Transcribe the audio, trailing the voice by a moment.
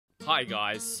Hi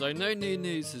guys, so no new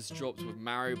news has dropped with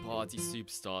Mario Party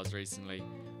Superstars recently.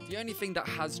 The only thing that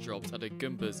has dropped are the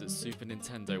Goombas at Super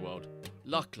Nintendo World.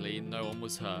 Luckily, no one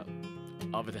was hurt,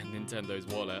 other than Nintendo's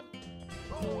wallet.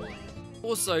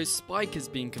 Also, Spike has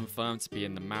been confirmed to be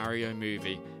in the Mario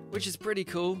movie, which is pretty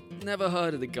cool. Never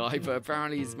heard of the guy, but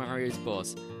apparently he's Mario's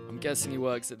boss. I'm guessing he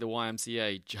works at the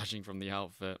YMCA, judging from the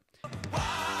outfit.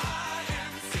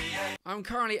 I'm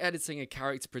currently editing a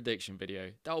character prediction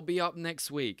video that will be up next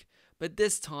week, but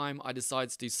this time I decided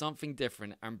to do something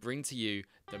different and bring to you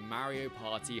the Mario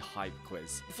Party Hype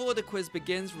Quiz. Before the quiz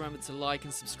begins, remember to like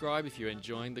and subscribe if you're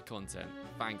enjoying the content.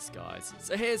 Thanks guys.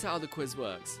 So here's how the quiz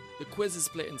works. The quiz is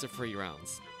split into 3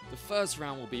 rounds. The first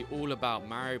round will be all about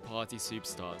Mario Party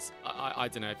Superstars. I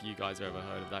don't know if you guys have ever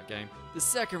heard of that game. The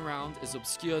second round is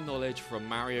obscure knowledge from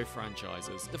Mario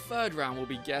franchises. The third round will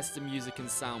be guess the music and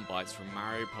sound bites from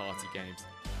Mario Party games.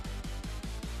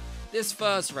 This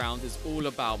first round is all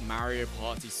about Mario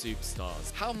Party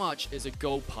Superstars. How much is a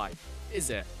gold pipe? Is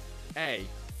it A,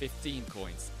 15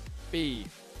 coins, B,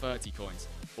 30 coins,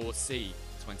 or C,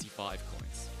 25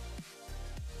 coins?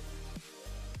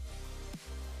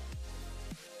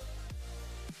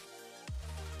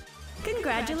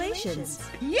 Congratulations!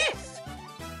 Yes!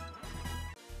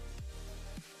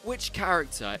 Which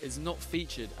character is not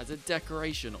featured as a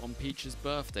decoration on Peach's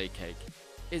birthday cake?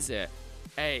 Is it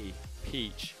A,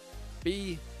 Peach,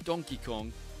 B, Donkey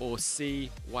Kong, or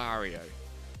C, Wario?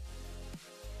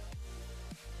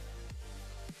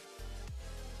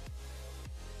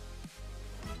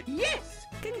 Yes!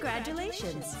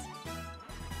 Congratulations!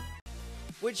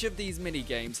 Which of these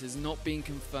minigames has not been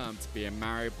confirmed to be in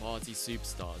Mario Party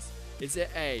Superstars? Is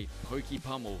it A, Pokey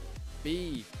Pummel,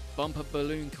 B, Bumper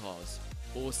Balloon Cars,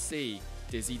 or C,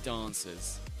 Dizzy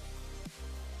Dancers?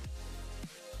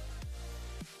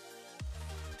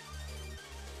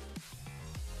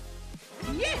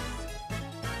 Yes!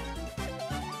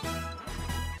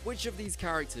 Which of these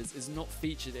characters is not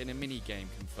featured in a minigame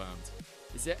confirmed?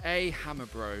 Is it A, Hammer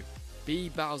Bro, B,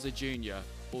 Bowser Jr.,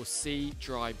 or C,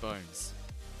 Dry Bones?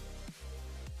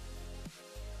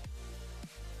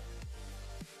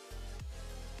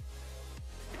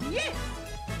 Yes!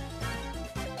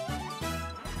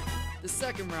 The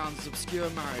second round is obscure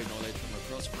Mario knowledge from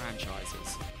across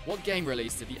franchises. What game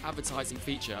release did the advertising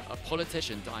feature a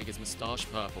politician dyeing his moustache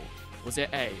purple? Was it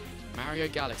A, Mario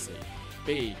Galaxy,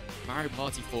 B, Mario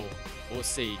Party 4, or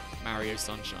C, Mario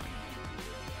Sunshine?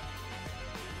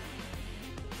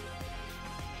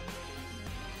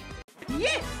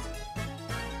 Yes!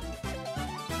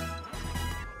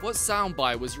 What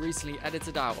soundbite was recently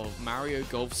edited out of Mario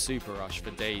Golf Super Rush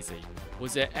for Daisy?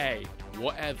 Was it A,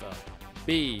 whatever,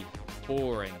 B,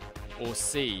 boring, or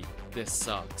C, this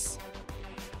sucks?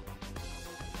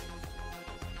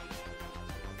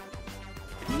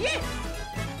 Yes!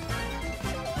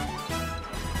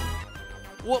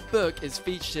 What book is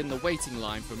featured in the waiting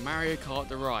line for Mario Kart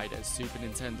The Ride at Super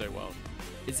Nintendo World?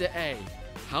 Is it A,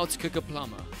 How to Cook a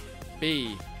Plumber,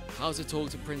 B, How to Talk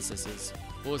to Princesses,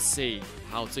 or C,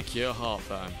 How to Cure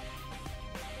Heartburn?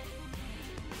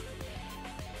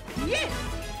 Yes!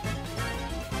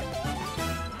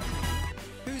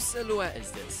 Whose silhouette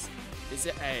is this? Is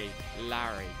it A,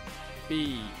 Larry,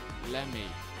 B, Lemmy,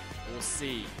 or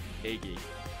C, Iggy?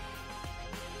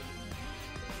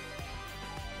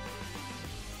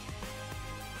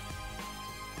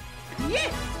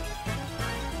 Yes!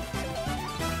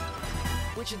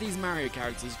 Which of these Mario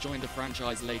characters joined the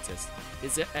franchise latest?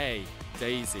 Is it A,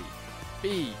 Daisy,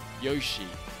 B, Yoshi,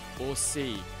 or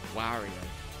C, Wario?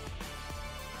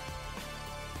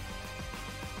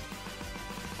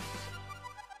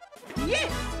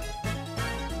 Yes!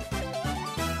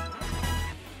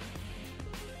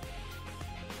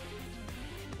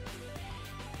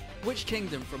 Which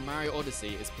kingdom from Mario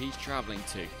Odyssey is Peach traveling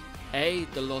to? A,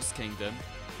 the Lost Kingdom,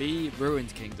 B,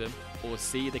 Ruined Kingdom, or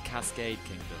C, the Cascade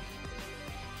Kingdom?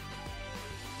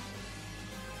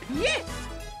 Yes!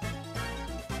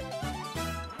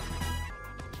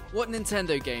 What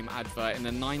Nintendo game advert in the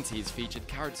 90s featured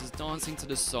characters dancing to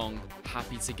the song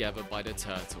Happy Together by the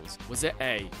Turtles? Was it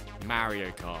A, Mario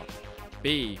Kart,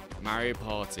 B, Mario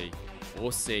Party,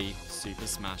 or C, Super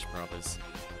Smash Bros?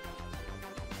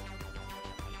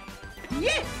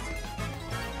 Yes!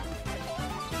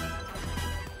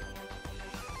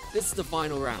 This is the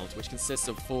final round, which consists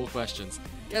of 4 questions.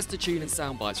 Guess the tune and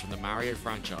sound bites from the Mario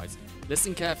franchise.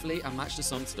 Listen carefully and match the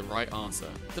song to the right answer.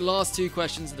 The last 2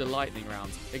 questions are the lightning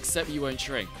round, except you won't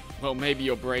shrink. Well, maybe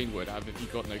your brain would have if you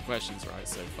got no questions right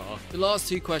so far. The last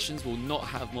 2 questions will not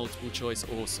have multiple choice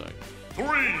also. 3,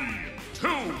 2,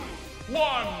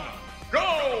 1,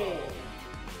 go!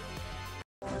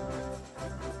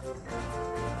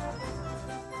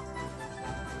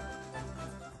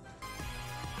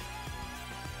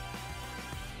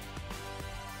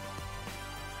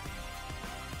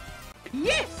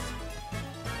 Yes!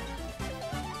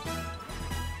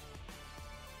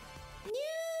 New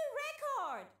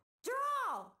record.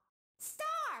 Draw.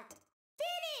 Start.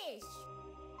 Finish.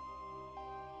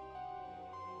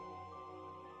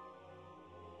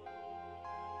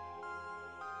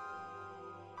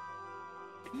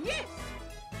 Yes!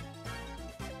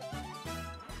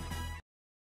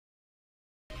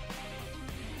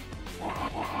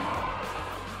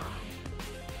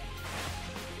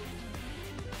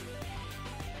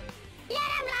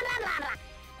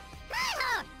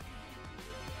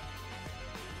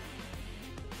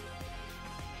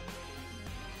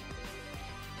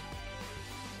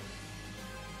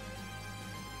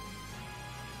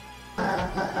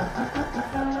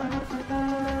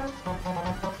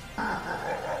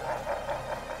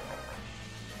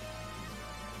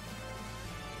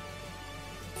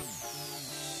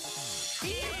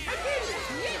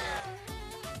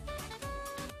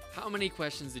 How many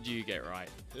questions did you get right?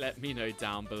 Let me know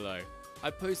down below. I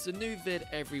post a new vid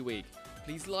every week.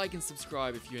 Please like and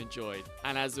subscribe if you enjoyed.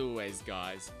 And as always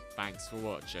guys, thanks for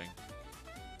watching.